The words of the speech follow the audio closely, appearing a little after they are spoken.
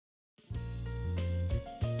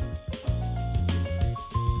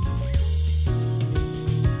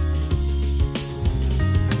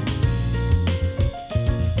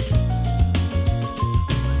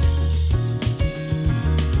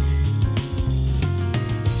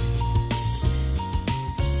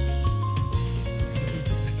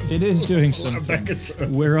It is doing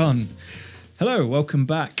something. We're on. Hello, welcome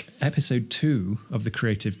back. Episode 2 of the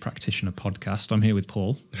Creative Practitioner podcast. I'm here with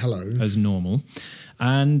Paul. Hello. As normal.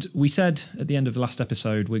 And we said at the end of the last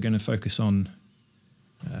episode, we're going to focus on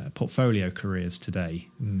portfolio careers today.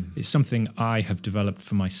 It's something I have developed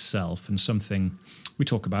for myself and something we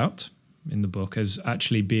talk about in the book as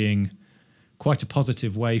actually being quite a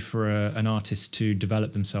positive way for an artist to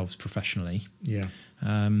develop themselves professionally. Yeah.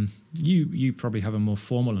 You probably have a more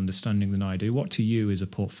formal understanding than I do. What to you is a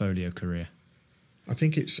portfolio career? I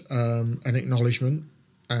think it's an acknowledgement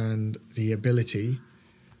and the ability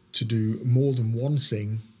to do more than one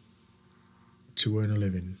thing to earn a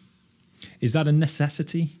living. Is that a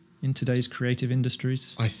necessity in today's creative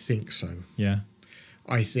industries? I think so. Yeah.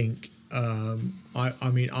 I think,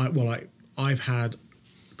 I've had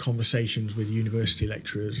conversations with university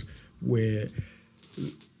lecturers where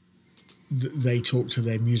they talk to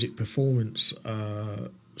their music performance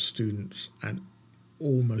students and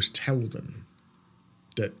almost tell them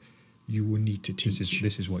that you will need to teach.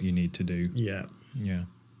 This is what you need to do. Yeah. Yeah.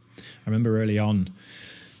 I remember early on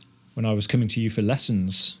when I was coming to you for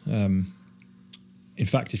lessons, in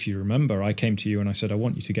fact, if you remember, I came to you and I said, I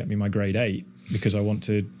want you to get me my grade 8 because I want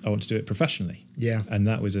to do it professionally. Yeah. And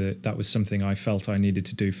that was something I felt I needed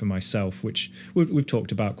to do for myself, which we've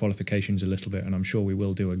talked about qualifications a little bit, and I'm sure we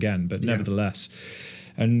will do again, but nevertheless.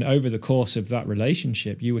 And over the course of that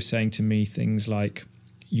relationship, you were saying to me things like,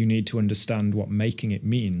 you need to understand what making it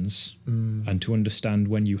means and to understand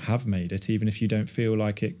when you have made it, even if you don't feel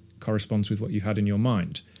like it corresponds with what you had in your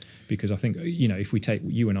mind. Because I think, if we take,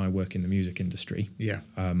 you and I work in the music industry. Yeah.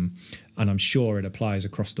 And I'm sure it applies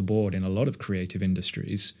across the board in a lot of creative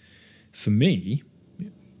industries. For me,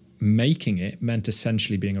 making it meant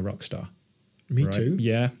essentially being a rock star. Me too.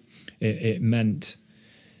 Yeah. It meant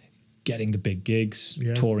getting the big gigs,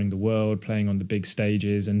 touring the world, playing on the big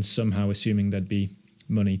stages, and somehow assuming there'd be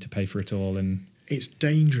money to pay for it all. And it's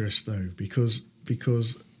dangerous though, because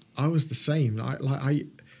I was the same.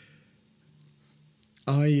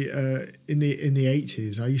 In the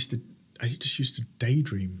 80s, I just used to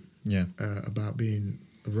daydream about being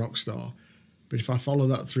a rock star. But if I follow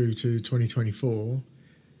that through to 2024,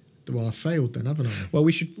 well, I failed then, haven't I? Well,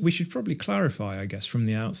 we should probably clarify, I guess, from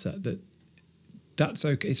the outset that that's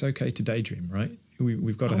okay. It's okay to daydream, right?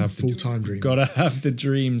 We've got to have full-time dream. Got to have the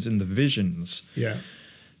dreams and the visions. Yeah.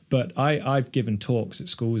 But I've given talks at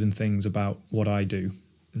schools and things about what I do,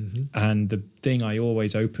 and the thing I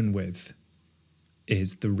always open with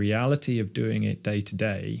is the reality of doing it day to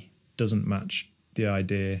day doesn't match the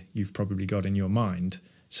idea you've probably got in your mind.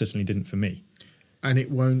 Certainly didn't for me. And it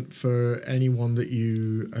won't for anyone that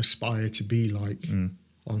you aspire to be like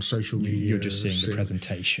on social media. You're just seeing the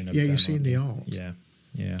presentation of them. You're seeing the art. Yeah,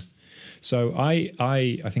 yeah. So I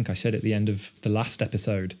think I said at the end of the last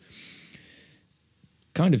episode,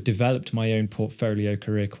 kind of developed my own portfolio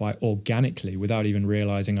career quite organically without even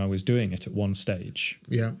realising I was doing it at one stage.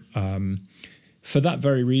 Yeah. For that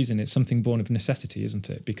very reason, it's something born of necessity, isn't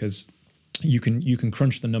it? Because you can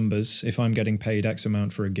crunch the numbers. If I'm getting paid X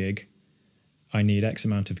amount for a gig, I need X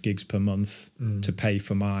amount of gigs per month to pay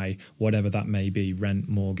for my whatever that may be, rent,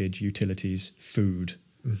 mortgage, utilities, food,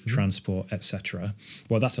 transport, etc.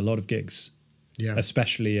 Well, that's a lot of gigs,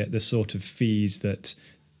 especially at the sort of fees that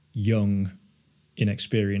young,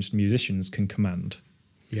 inexperienced musicians can command.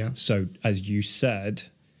 Yeah. So, as you said,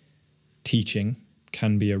 teaching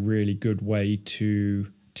can be a really good way to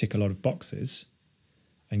tick a lot of boxes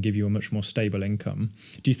and give you a much more stable income.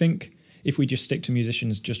 Do you think, if we just stick to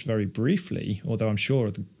musicians just very briefly, although I'm sure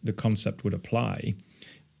the concept would apply,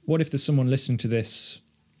 what if there's someone listening to this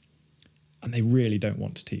and they really don't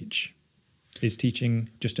want to teach? Is teaching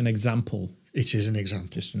just an example? It is an example.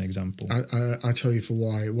 Just an example. I tell you for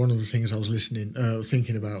why. One of the things I was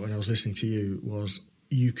thinking about when I was listening to you was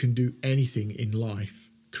you can do anything in life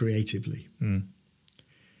creatively.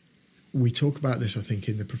 We talk about this, I think,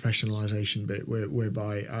 in the professionalization bit,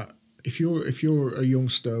 whereby if you're a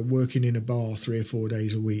youngster working in a bar 3 or 4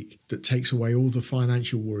 days a week that takes away all the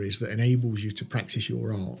financial worries that enables you to practice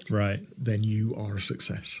your art, right, then you are a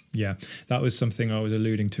success. Yeah, that was something I was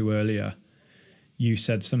alluding to earlier. You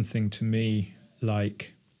said something to me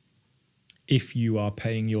like, if you are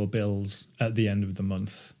paying your bills at the end of the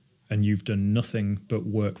month and you've done nothing but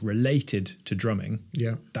work related to drumming,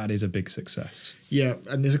 that is a big success. Yeah,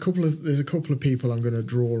 and there's a couple of people I'm going to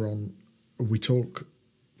draw on. We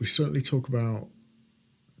certainly talk about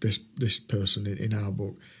this person in our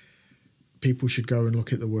book. People should go and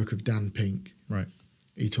look at the work of Dan Pink. Right.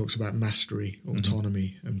 He talks about mastery,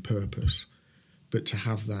 autonomy, and purpose. But to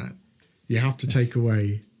have that, you have to take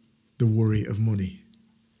away the worry of money.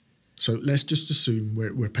 So let's just assume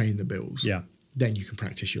we're paying the bills. Yeah. Then you can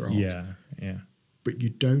practice your art. Yeah. Yeah. But you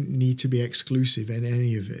don't need to be exclusive in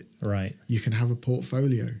any of it. Right. You can have a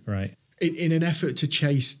portfolio. Right. In an effort to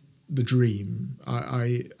chase the dream,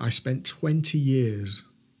 I spent 20 years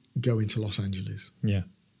going to Los Angeles. Yeah.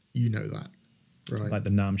 You know that, right? Like the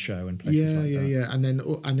NAMM show and places like that. Yeah.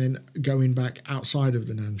 And then going back outside of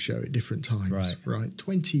the NAMM show at different times. Right.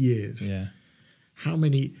 20 years. Yeah. How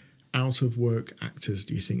many out of work actors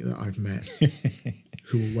do you think that I've met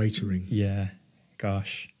who are waitering? Yeah.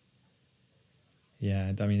 Gosh.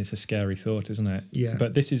 Yeah. I mean, it's a scary thought, isn't it? Yeah.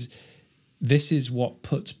 But this is what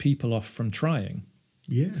puts people off from trying.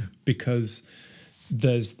 Yeah. Because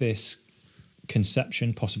there's this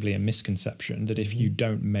conception, possibly a misconception, that if you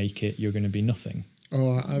don't make it, you're going to be nothing.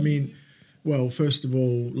 Oh, I mean, well, first of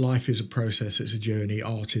all, life is a process. It's a journey.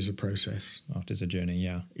 Art is a process. Art is a journey.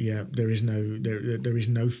 Yeah. Yeah. There is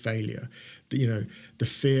no failure. You know, the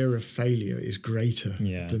fear of failure is greater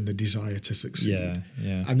than the desire to succeed. Yeah.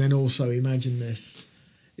 Yeah. And then also imagine this.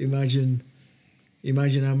 Imagine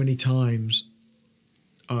how many times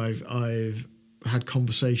I've had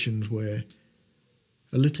conversations where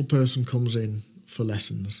a little person comes in for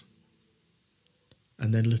lessons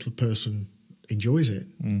and then little person enjoys it.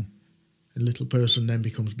 And little person then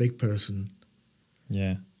becomes big person.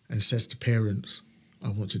 Yeah. And says to parents, I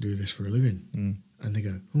want to do this for a living. And they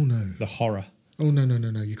go, oh no. The horror. Oh no,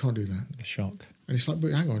 you can't do that. The shock. And it's like,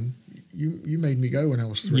 but hang on, you made me go when I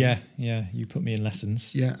was 3. Yeah, yeah. You put me in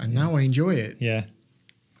lessons. Yeah, and now I enjoy it. Yeah.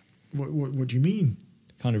 What do you mean?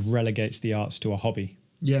 Kind of relegates the arts to a hobby.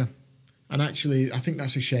 Yeah. And actually, I think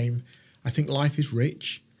that's a shame. I think life is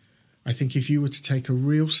rich. I think if you were to take a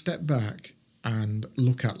real step back and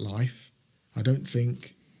look at life, I don't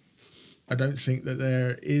think that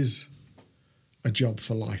there is a job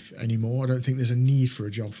for life anymore. I don't think there's a need for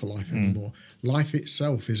a job for life anymore. Life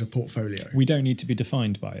itself is a portfolio. We don't need to be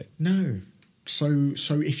defined by it. No. So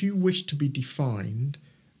if you wish to be defined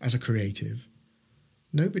as a creative,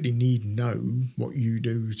 nobody need know what you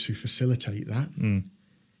do to facilitate that.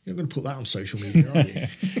 You're not going to put that on social media, are you?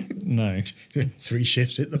 No. 3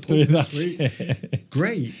 shifts at the pub this week. It.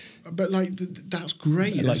 Great. But like that's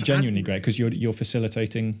great. Like That's genuinely great, because you're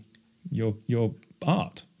facilitating your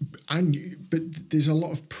art. But there's a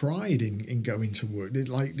lot of pride in going to work.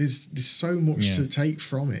 There's so much to take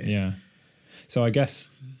from it. Yeah. So I guess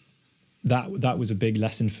that was a big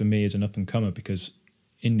lesson for me as an up and comer, because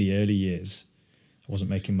in the early years I wasn't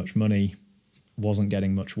making much money, wasn't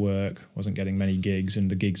getting much work, wasn't getting many gigs, and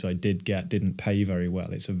the gigs I did get didn't pay very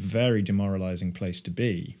well. It's a very demoralizing place to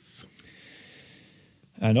be.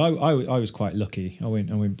 And I was quite lucky. I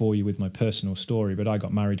won't bore you with my personal story, but I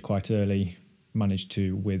got married quite early, managed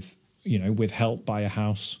to, with help, buy a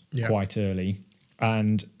house quite early.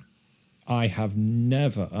 And I have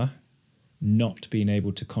never not been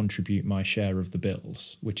able to contribute my share of the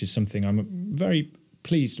bills, which is something I'm very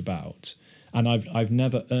pleased about. And I've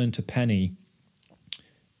never earned a penny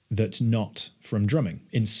that's not from drumming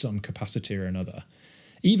in some capacity or another.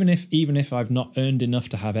 Even if I've not earned enough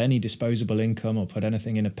to have any disposable income or put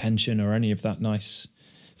anything in a pension or any of that nice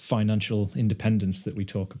financial independence that we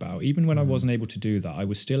talk about, even when I wasn't able to do that, I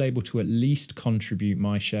was still able to at least contribute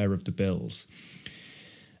my share of the bills.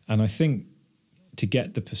 And I think to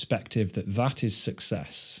get the perspective that is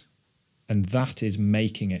success and that is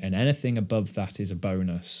making it, and anything above that is a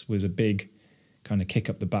bonus, was a big kind of kick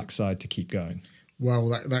up the backside to keep going. Well,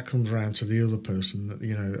 that comes around to the other person that,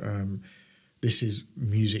 this is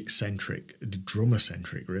music-centric,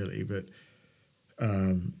 drummer-centric, really. But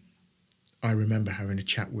I remember having a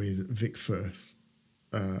chat with Vic Firth,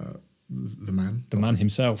 the man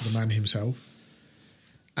himself.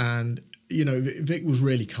 And, Vic was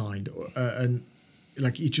really kind. And,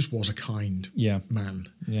 he just was a kind man.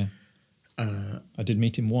 Yeah. I did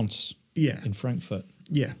meet him once in Frankfurt.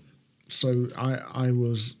 Yeah. So I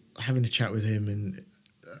was having a chat with him and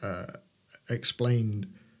explained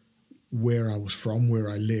where I was from, where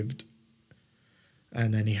I lived.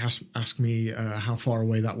 And then he asked me how far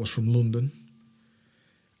away that was from London,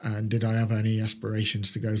 and did I have any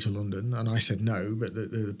aspirations to go to London. And I said no, but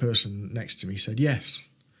the person next to me said yes.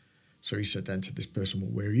 So he said then to this person,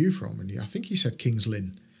 well, where are you from? And I think he said King's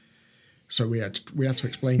Lynn. So we had to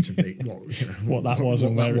explain to Vic what that was.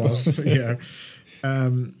 Yeah.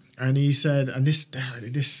 And he said, and this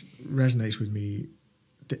resonates with me.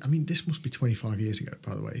 I mean, this must be 25 years ago,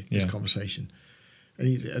 by the way, this conversation. And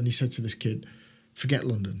he said to this kid, forget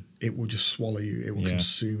London. It will just swallow you. It will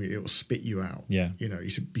consume you. It will spit you out. Yeah. He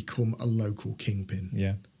said, become a local kingpin.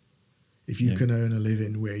 Yeah. If you can earn a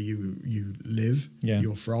living where you live,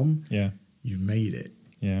 you're from, you've made it.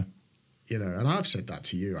 Yeah. you know, and I've said that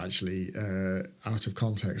to you actually, out of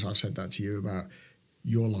context. I've said that to you about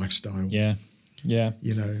your lifestyle. Yeah. Yeah.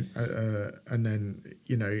 You know, and then,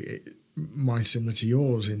 you know, mine's similar to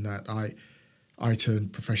yours in that I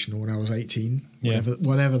turned professional when I was 18,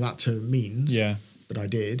 whatever that term means. Yeah. But I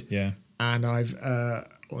did. Yeah. And I've,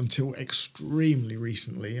 until extremely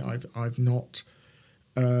recently, I've not,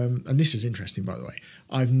 and this is interesting, by the way,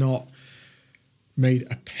 I've not made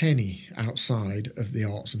a penny outside of the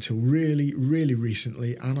arts until really, really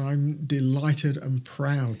recently, and I'm delighted and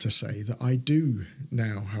proud to say that I do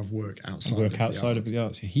now have work outside of the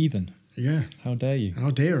arts. You're heathen. Yeah. How dare you?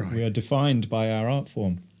 How dare I? We are defined by our art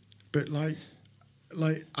form. But like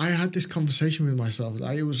I had this conversation with myself.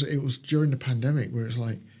 Like it was during the pandemic where it's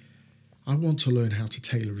like, I want to learn how to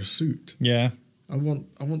tailor a suit. Yeah. I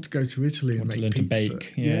want to go to Italy and make learn pizza. to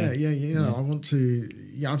bake. Yeah. You know, I want to.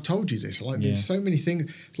 Yeah, I've told you this. Like, there's so many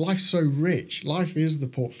things. Life's so rich. Life is the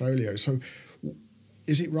portfolio. So,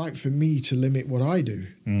 is it right for me to limit what I do?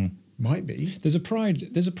 Might be. There's a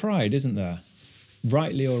pride, isn't there?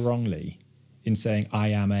 Rightly or wrongly, in saying I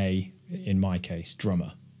am in my case,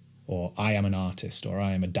 drummer, or I am an artist, or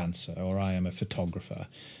I am a dancer, or I am a photographer.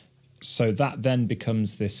 So that then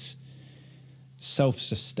becomes this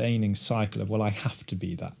self-sustaining cycle of, well, I have to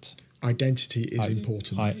be that. Identity is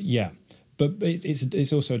important. But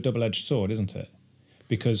it's also a double-edged sword, isn't it?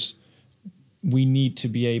 Because we need to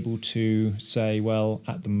be able to say, well,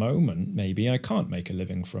 at the moment, maybe I can't make a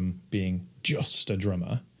living from being just a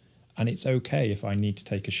drummer, and it's okay if I need to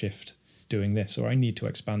take a shift doing this, or I need to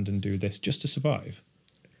expand and do this just to survive.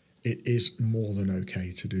 It is more than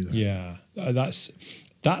okay to do that. Yeah,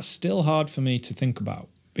 that's still hard for me to think about,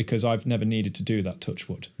 because I've never needed to do that, touch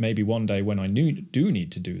wood. Maybe one day when I do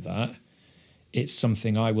need to do that, it's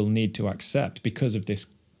something I will need to accept because of this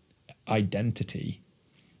identity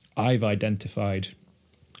I've identified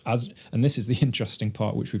as, and this is the interesting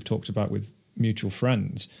part which we've talked about with mutual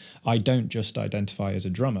friends. I don't just identify as a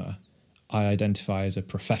drummer, I identify as a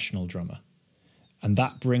professional drummer. And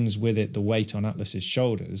that brings with it the weight on Atlas's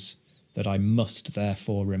shoulders that I must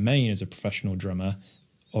therefore remain as a professional drummer,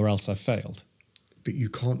 or else I've failed. But you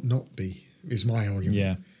can't not be, is my argument.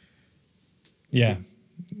 Yeah. Yeah.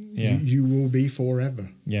 Yeah. You will be forever.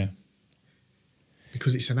 Yeah.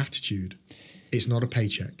 Because it's an attitude. It's not a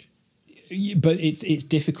paycheck. But it's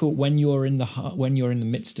difficult when you're in the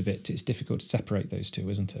midst of it. It's difficult to separate those two,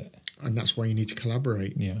 isn't it? And that's why you need to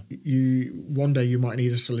collaborate. Yeah. One day you might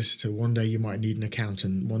need a solicitor. One day you might need an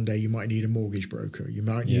accountant. One day you might need a mortgage broker. You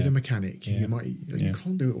might need a mechanic. Yeah. You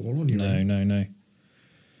can't do it all on your own. No.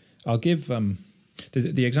 I'll give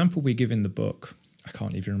the example we give in the book. I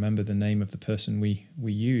can't even remember the name of the person we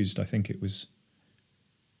used. I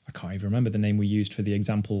can't even remember the name we used for the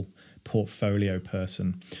example portfolio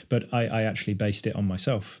person. But I actually based it on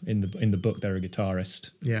myself. In the book, they're a guitarist.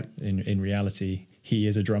 Yeah. In reality, he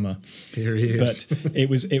is a drummer. Here he is. But it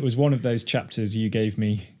was one of those chapters you gave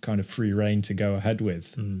me kind of free rein to go ahead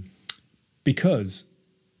with. Because,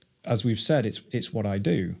 as we've said, it's what I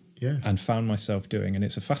do. Yeah. And found myself doing. And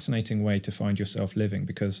it's a fascinating way to find yourself living,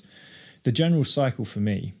 because the general cycle for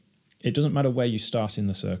me, it doesn't matter where you start in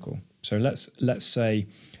the circle. So let's say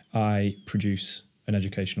I produce an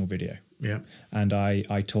educational video. Yeah. And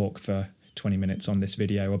I talk for 20 minutes on this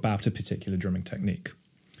video about a particular drumming technique.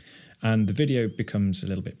 And the video becomes a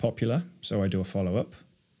little bit popular, so I do a follow-up,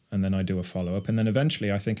 and then I do a follow-up, and then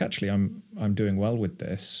eventually I think, actually, I'm doing well with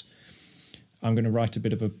this. I'm going to write a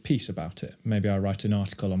bit of a piece about it. Maybe I write an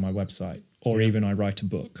article on my website, or even I write a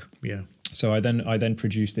book. Yeah. So I then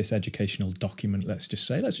produce this educational document, let's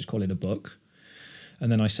just call it a book,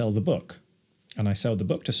 and then I sell the book. And I sell the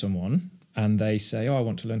book to someone, and they say, oh, I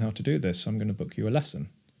want to learn how to do this. I'm going to book you a lesson.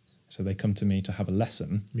 So they come to me to have a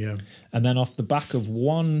lesson. Yeah. And then off the back of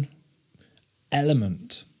one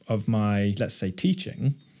element of my, let's say,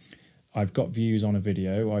 teaching, I've got views on a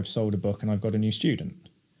video, I've sold a book, and I've got a new student.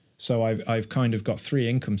 So I've kind of got 3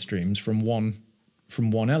 income streams from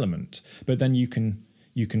one element. But then you can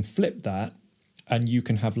flip that, and you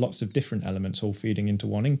can have lots of different elements all feeding into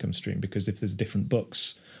one income stream, because if there's different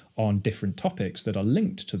books on different topics that are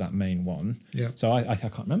linked to that main one. Yeah. So I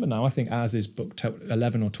can't remember now. I think ours is book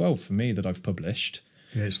 11 or 12 for me that I've published.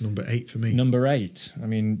 Yeah, it's number 8 for me. Number 8. I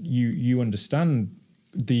mean, you understand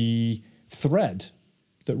the thread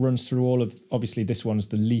that runs through all of, obviously this one's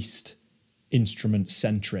the least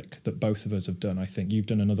instrument-centric that both of us have done. I think you've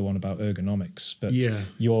done another one about ergonomics, but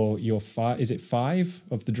your is it 5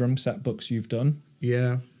 of the drum set books you've done?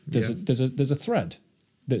 Yeah. There's a thread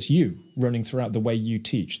that's you running throughout the way you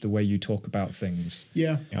teach, the way you talk about things.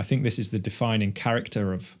 Yeah. I think this is the defining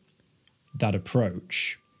character of that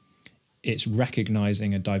approach, it's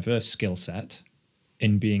recognizing a diverse skill set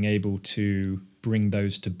in being able to bring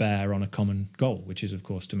those to bear on a common goal, which is, of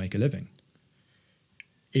course, to make a living.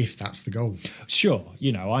 If that's the goal. Sure,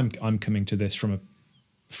 I'm coming to this from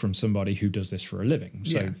somebody who does this for a living.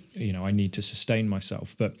 So, I need to sustain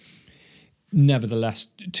myself. But nevertheless,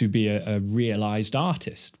 to be a realized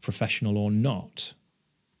artist, professional or not,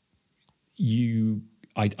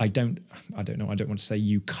 I don't want to say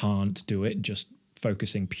you can't do it just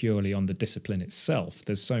focusing purely on the discipline itself.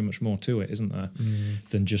 There's so much more to it, isn't there,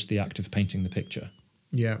 than just the act of painting the picture.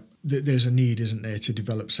 Yeah, there's a need, isn't there, to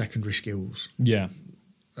develop secondary skills. Yeah.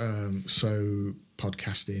 So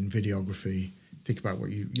podcasting, videography, think about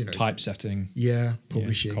what you know. Typesetting. Yeah,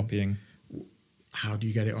 publishing. Copying. How do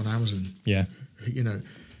you get it on Amazon? Yeah.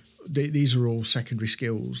 These are all secondary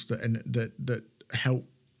skills that help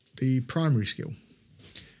the primary skill.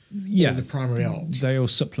 Yeah. The primary art. They all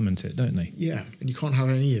supplement it, don't they? Yeah, and you can't have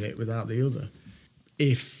any of it without the other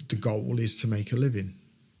if the goal is to make a living.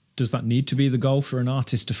 Does that need to be the goal for an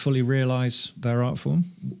artist to fully realise their art form?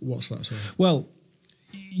 What's that, sorry? Well,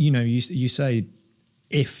 you say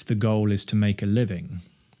if the goal is to make a living.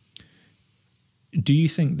 Do you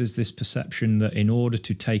think there's this perception that in order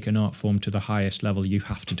to take an art form to the highest level, you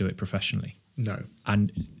have to do it professionally? No.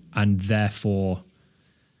 And therefore,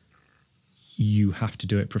 you have to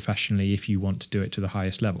do it professionally if you want to do it to the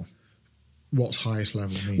highest level? What's highest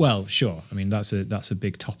level mean? Well, sure. I mean, that's a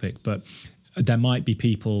big topic, but there might be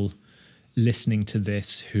people listening to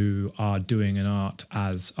this who are doing an art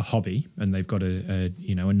as a hobby and they've got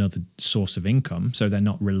another source of income, so they're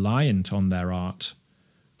not reliant on their art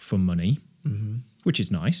for money, which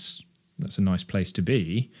is nice. That's a nice place to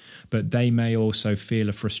be. But they may also feel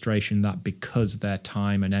a frustration that because their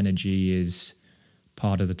time and energy is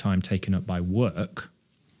part of the time taken up by work,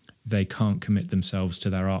 they can't commit themselves to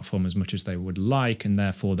their art form as much as they would like, and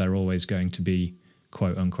therefore they're always going to be,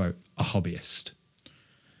 quote unquote, a hobbyist.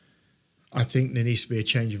 I think there needs to be a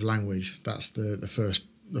change of language. That's the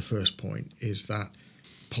first point, is that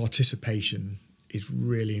participation is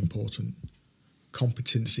really important.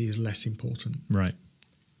 Competency is less important. Right.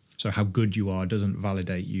 So how good you are doesn't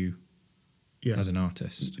validate you as an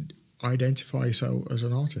artist. Identify yourself as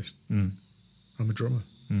an artist. I'm a drummer.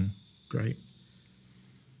 Great.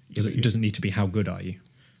 It doesn't need to be how good are you.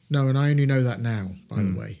 No, and I only know that now, by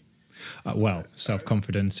the way.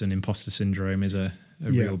 Self-confidence and imposter syndrome is a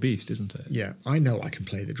real beast, isn't it? Yeah, I know I can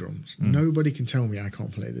play the drums. Nobody can tell me I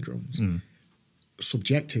can't play the drums.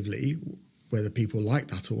 Subjectively, whether people like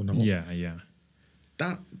that or not. Yeah.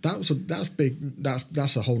 That's big.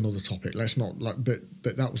 That's a whole nother topic. Let's not but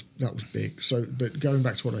that was big. So, but going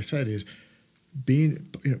back to what I said is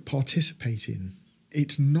participating.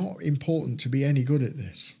 It's not important to be any good at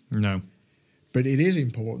this. No. But it is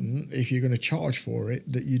important, if you're going to charge for it,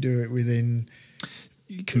 that you do it within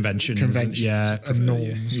conventions and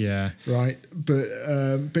norms. Yeah. Right?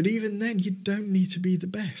 But even then, you don't need to be the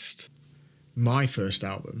best. My first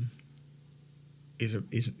album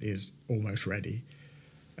is almost ready,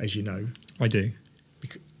 as you know. I do.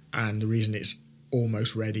 And the reason it's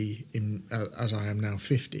almost ready, as I am now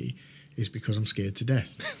 50, is because I'm scared to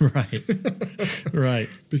death. Right.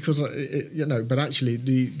 Because but actually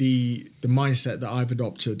the mindset that I've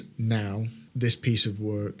adopted now, this piece of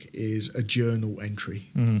work is a journal entry.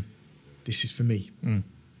 This is for me, and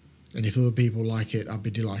if other people like it, I'd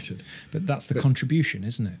be delighted. But that's the contribution,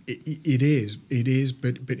 isn't it? It is.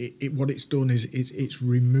 But what it's done is it's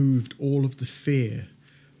removed all of the fear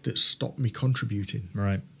that stopped me contributing.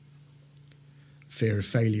 Right. Fear of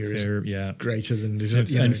failure is greater than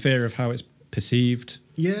and fear of how it's perceived.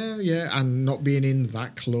 Yeah, and not being in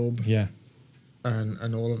that club. Yeah,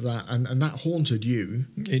 and all of that, and that haunted you.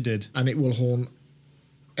 It did, and it will haunt.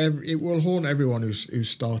 It will haunt everyone who's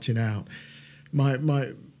starting out.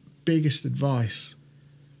 My biggest advice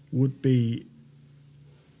would be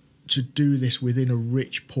to do this within a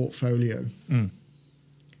rich portfolio.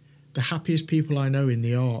 The happiest people I know in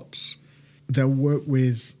the arts, they'll work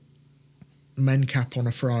with MenCap on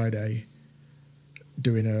a Friday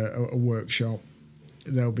doing a workshop.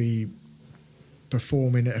 They'll be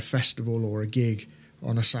performing at a festival or a gig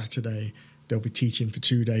on a Saturday. They'll be teaching for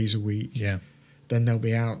 2 days a week. Yeah. Then they'll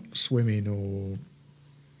be out swimming or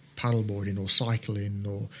paddleboarding or cycling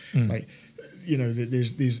or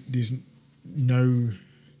there's no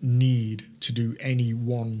need to do any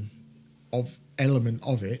one element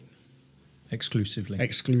of it exclusively.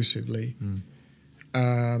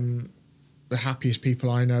 The happiest people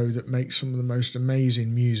I know that make some of the most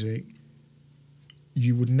amazing music,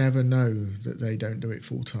 you would never know that they don't do it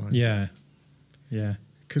full time. Yeah.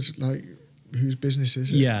 Because whose business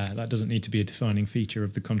is it? Yeah, that doesn't need to be a defining feature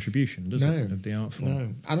of the contribution, does No, it, of the art form?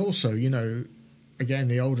 No. And also, you know, again,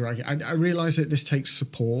 the older I get, I realise that this takes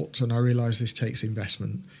support, and I realise this takes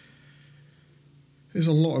investment. There's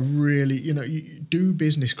a lot of really, you know, you do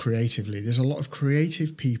business creatively. There's a lot of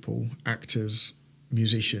creative people, actors,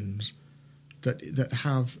 musicians, that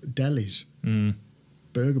have delis,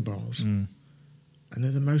 burger bars. And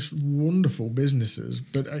they're the most wonderful businesses,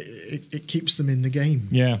 but it keeps them in the game.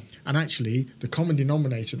 Yeah. And actually, the common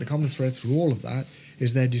denominator, the common thread through all of that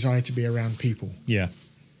is their desire to be around people. Yeah.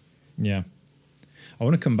 Yeah. I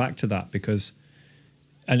want to come back to that because,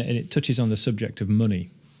 and it touches on the subject of money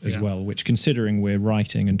as well, which, considering we're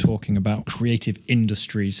writing and talking about creative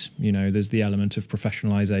industries, you know, there's the element of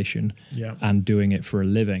professionalization and doing it for a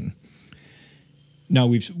living. Now,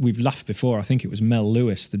 we've laughed before. I think it was Mel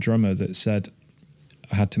Lewis, the drummer, that said,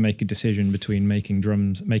 I had to make a decision between making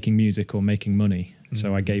music or making money.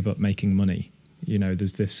 So I gave up making money. You know,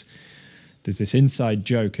 there's this inside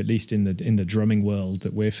joke, at least in the drumming world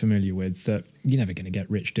that we're familiar with, that you're never going to get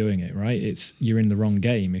rich doing it, right? You're in the wrong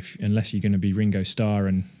game unless you're going to be Ringo Starr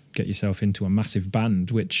and get yourself into a massive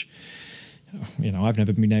band, which, you know, I've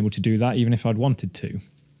never been able to do that, even if I'd wanted to.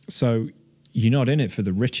 So you're not in it for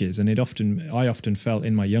the riches, and I often felt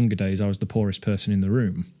in my younger days I was the poorest person in the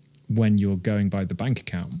room when you're going by the bank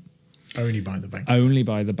account. Only by the bank. Only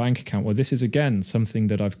by the bank account. Well, this is again something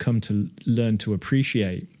that I've come to learn to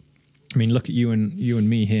appreciate. I mean, look at you and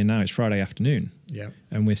me here now. It's Friday afternoon,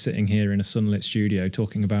 and we're sitting here in a sunlit studio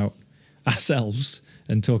talking about ourselves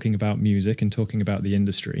and talking about music and talking about the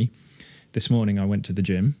industry. This morning I went to the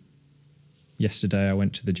gym. Yesterday I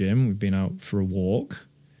went to the gym. We've been out for a walk.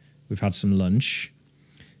 We've had some lunch.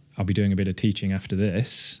 I'll be doing a bit of teaching after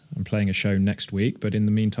this. I'm playing a show next week, but in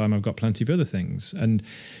the meantime, I've got plenty of other things. And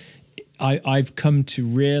I've come to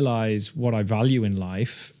realize what I value in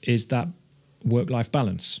life is that work-life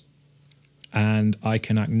balance. And I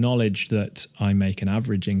can acknowledge that I make an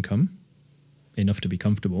average income, enough to be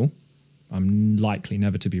comfortable. I'm likely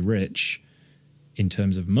never to be rich in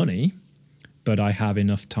terms of money, but I have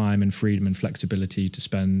enough time and freedom and flexibility to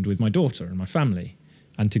spend with my daughter and my family,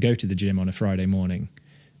 and to go to the gym on a Friday morning,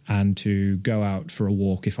 and to go out for a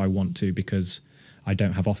walk if I want to, because I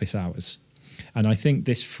don't have office hours. And I think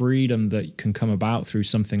this freedom that can come about through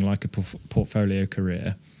something like a portfolio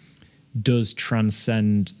career does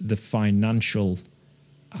transcend the financial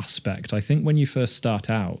aspect. I think when you first start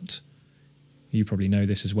out, you probably know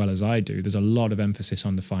this as well as I do, there's a lot of emphasis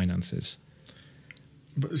on the finances.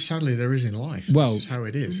 But sadly, there is in life. Well, this is how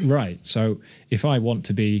it is. Right. So if I want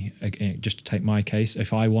to be, just to take my case,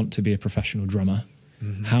 if I want to be a professional drummer,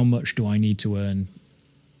 how much do I need to earn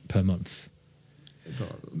per month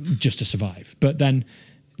just to survive? But then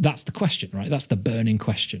that's the question, right? That's the burning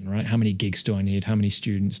question, right? How many gigs do I need? How many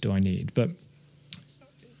students do I need? But,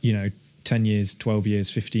 you know, 10 years, 12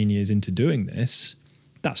 years, 15 years into doing this,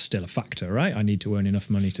 that's still a factor, right? I need to earn enough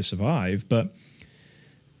money to survive. But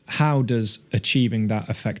how does achieving that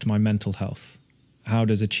affect my mental health? How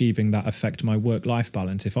does achieving that affect my work-life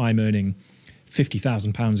balance? If I'm earning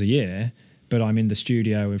 £50,000 a year, but I'm in the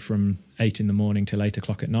studio from 8 in the morning till 8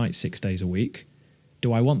 o'clock at night, 6 days a week,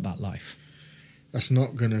 do I want that life? That's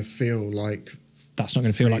not going to feel like... That's not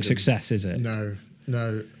going to feel like success, is it? No.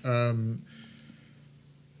 No.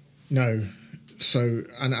 So,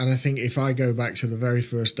 and I think if I go back to the very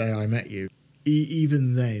first day I met you,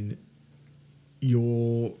 even then,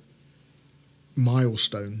 your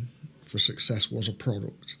milestone for success was a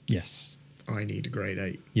product. Yes. I need a grade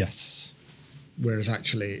 8. Yes. Whereas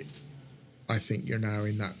actually, I think you're now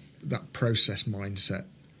in that process mindset.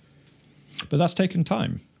 But that's taken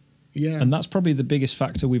time. Yeah. And that's probably the biggest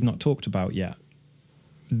factor we've not talked about yet.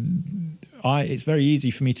 It's very easy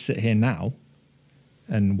for me to sit here now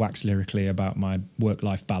and wax lyrically about my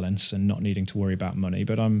work-life balance and not needing to worry about money,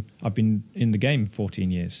 but I've been in the game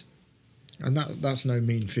 14 years. And that's no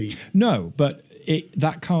mean feat. No, but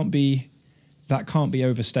that can't be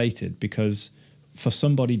overstated, because for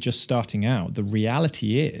somebody just starting out, the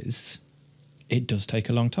reality is it does take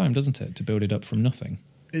a long time, doesn't it, to build it up from nothing?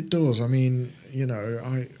 It does. I mean, you know,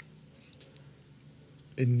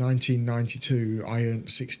 in 1992, I earned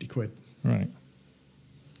 60 quid. Right.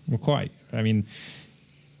 Well, quite. I mean,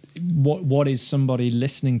 what is somebody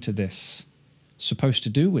listening to this supposed to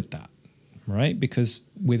do with that, right? Because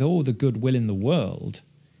with all the goodwill in the world,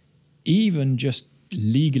 even just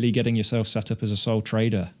legally getting yourself set up as a sole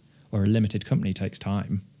trader or a limited company takes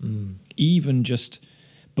time. Even just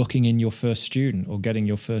booking in your first student or getting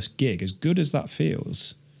your first gig, as good as that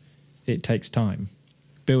feels, it takes time.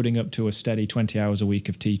 Building up to a steady 20 hours a week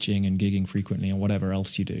of teaching and gigging frequently and whatever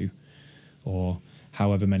else you do, or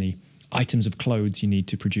however many items of clothes you need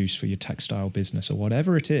to produce for your textile business or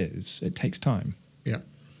whatever it is, it takes time. Yeah.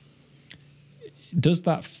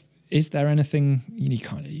 Is there anything, you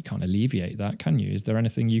can't alleviate that, can you? Is there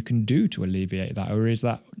anything you can do to alleviate that? Or is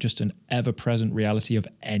that just an ever-present reality of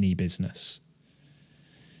any business?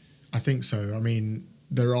 I think so. I mean,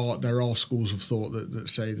 there are schools of thought that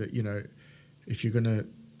say that, you know, if you're going to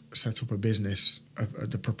set up a business,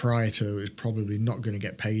 the proprietor is probably not going to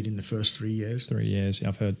get paid in the first 3 years. 3 years, yeah,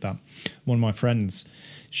 I've heard that. One of my friends,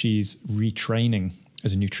 she's retraining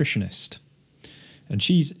as a nutritionist. And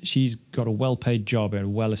she's got a well-paid job at a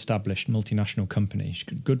well-established multinational company. She's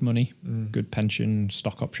got good money, good pension,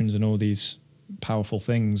 stock options, and all these powerful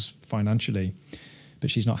things financially. But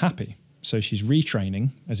she's not happy. So she's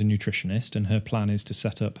retraining as a nutritionist, and her plan is to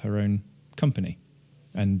set up her own company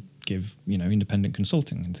and give, you know, independent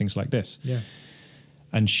consulting and things like this. Yeah.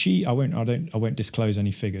 And I won't disclose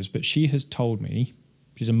any figures, but she has told me,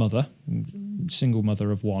 she's a mother, single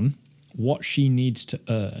mother of one, what she needs to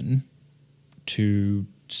earn to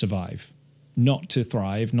survive, not to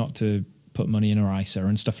thrive, not to put money in her ISA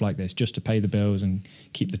and stuff like this, just to pay the bills and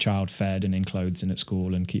keep the child fed and in clothes and at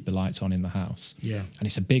school and keep the lights on in the house. Yeah. And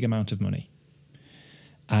it's a big amount of money.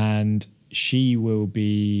 And she will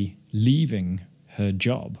be leaving her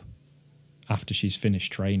job after she's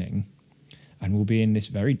finished training and will be in this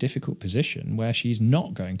very difficult position where she's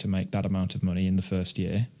not going to make that amount of money in the first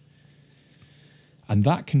year. And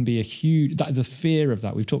that can be the fear of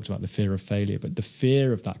that, we've talked about the fear of failure, but the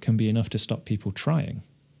fear of that can be enough to stop people trying.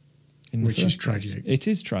 Which is tragic. It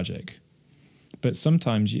is tragic. But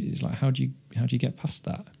sometimes it's like, how do you get past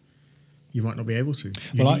that? You might not be able to.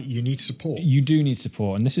 You need support. You do need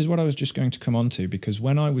support. And this is what I was just going to come on to, because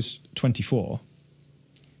when I was 24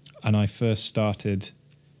 and I first started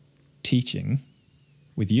teaching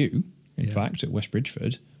with you, in fact, at West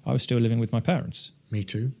Bridgeford, I was still living with my parents. Me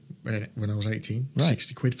too. When I was 18, right.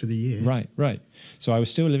 60 quid for the year. Right. So I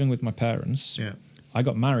was still living with my parents. Yeah. I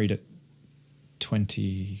got married at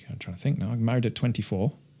 20, I'm trying to think now. I got married at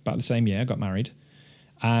 24, about the same year I got married.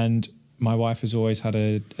 And my wife has always had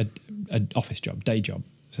an office job, day job.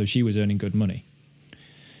 So she was earning good money.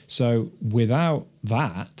 So without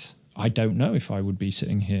that, I don't know if I would be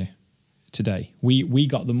sitting here today. We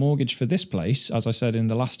got the mortgage for this place, as I said in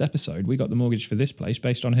the last episode, we got the mortgage for this place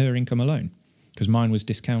based on her income alone, because mine was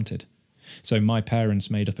discounted. So my parents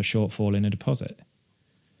made up a shortfall in a deposit.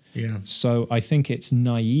 Yeah. So I think it's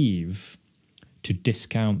naive to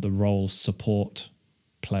discount the role support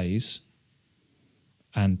plays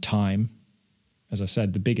and time. As I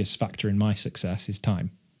said, the biggest factor in my success is time,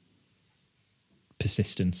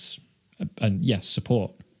 persistence, and yes,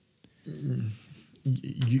 support.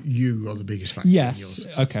 You are the biggest factor. Yes. In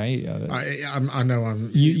your success. Okay. I know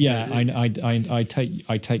I'm.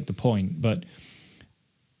 I take the point, but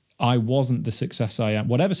I wasn't the success I am.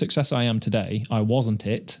 Whatever success I am today, I wasn't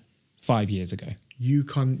it 5 years ago. You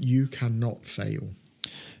cannot fail.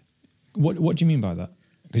 What do you mean by that?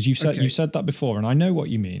 Because you've said that before, and I know what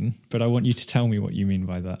you mean, but I want you to tell me what you mean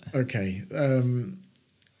by that. Okay.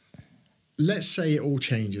 Let's say it all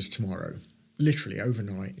changes tomorrow, literally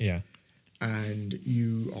overnight. Yeah. And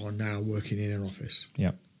you are now working in an office.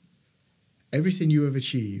 Yeah. Everything you have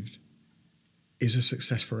achieved is a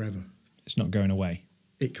success forever. It's not going away.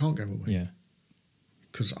 It can't go away. Yeah.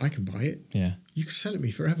 Because I can buy it. Yeah. You can sell it me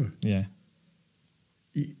forever. Yeah.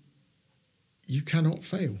 You cannot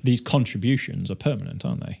fail. These contributions are permanent,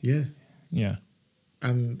 aren't they? Yeah. Yeah.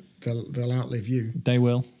 And they'll outlive you. They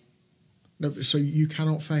will. No, so you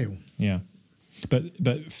cannot fail. Yeah.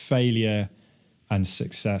 But failure and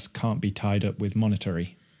success can't be tied up with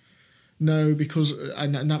monetary. No, because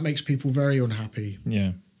and that makes people very unhappy.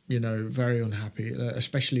 Yeah. You know, very unhappy,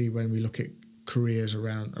 especially when we look at careers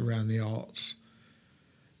around the arts.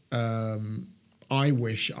 I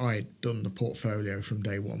wish I'd done the portfolio from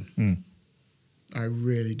day one. Mm. I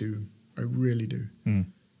really do. Mm.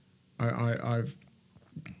 I've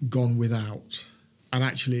gone without. And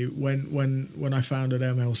actually, when I founded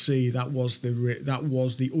MLC, that was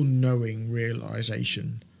the unknowing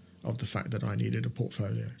realization of the fact that I needed a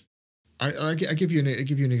portfolio. I give you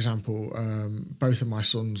an example. Both of my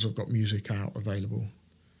sons have got music out available.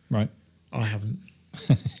 Right. I haven't.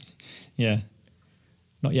 Yeah.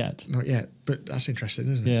 Not yet. Not yet, but that's interesting,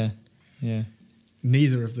 isn't it? Yeah. Yeah.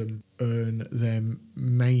 Neither of them earn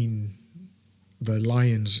the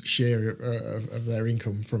lion's share of their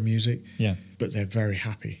income from music. Yeah. But they're very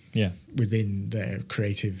happy. Yeah. Within their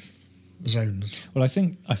creative zones. Well, I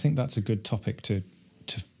think that's a good topic to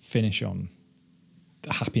finish on.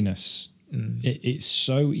 Happiness. Mm. It's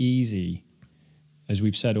so easy, as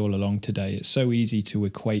we've said all along today, it's so easy to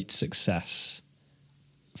equate success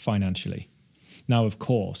financially. Now, of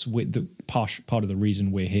course, part of the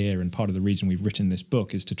reason we're here and part of the reason we've written this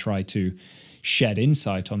book is to try to shed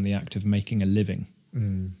insight on the act of making a living,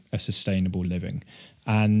 a sustainable living.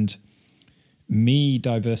 And me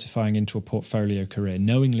diversifying into a portfolio career,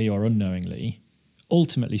 knowingly or unknowingly,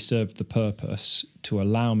 ultimately served the purpose to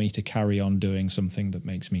allow me to carry on doing something that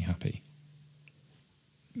makes me happy.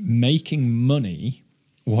 Making money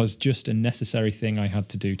was just a necessary thing I had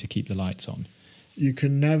to do to keep the lights on. You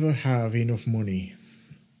can never have enough money,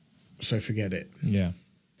 so forget it. Yeah.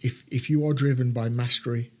 If you are driven by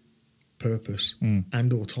mastery, purpose,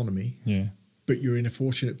 and autonomy, but you're in a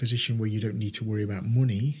fortunate position where you don't need to worry about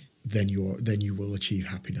money, then you will achieve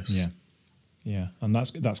happiness. Yeah, and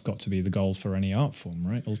that's got to be the goal for any art form,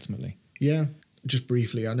 right? Ultimately. Yeah. Just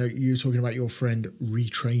briefly, I know you were talking about your friend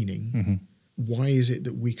retraining. Mm-hmm. Why is it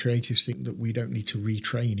that we creatives think that we don't need to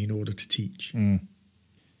retrain in order to teach?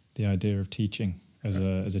 The idea of teaching as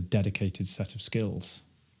a dedicated set of skills.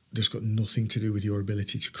 That's got nothing to do with your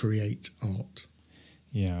ability to create art.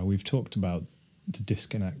 Yeah, we've talked about the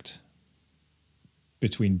disconnect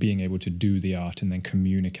between being able to do the art and then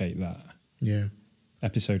communicate that. Yeah.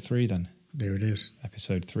 Episode 3 then. There it is.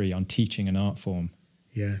 Episode 3 on teaching an art form.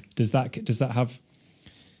 Yeah. Does that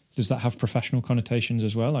have professional connotations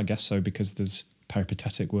as well? I guess so, because there's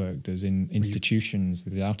peripatetic work, there's in institutions,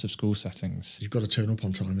 there's out of school settings. You've got to turn up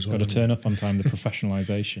on time as well. Got to turn up on time, the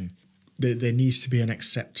professionalization. There needs to be an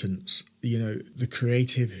acceptance. You know, the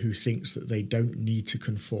creative who thinks that they don't need to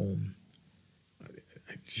conform,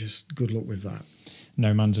 just good luck with that.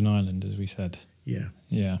 No man's an island, as we said. Yeah.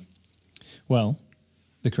 Yeah. Well,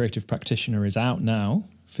 The Creative Practitioner is out now,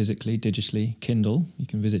 physically, digitally, Kindle. You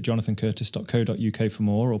can visit jonathancurtis.co.uk for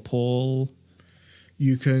more, or Paul...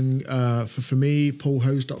 You can, for me,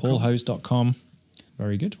 paulhose.com. paulhose.com.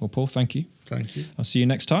 Very good. Well, Paul, thank you. Thank you. I'll see you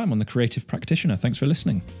next time on The Creative Practitioner. Thanks for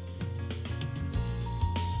listening.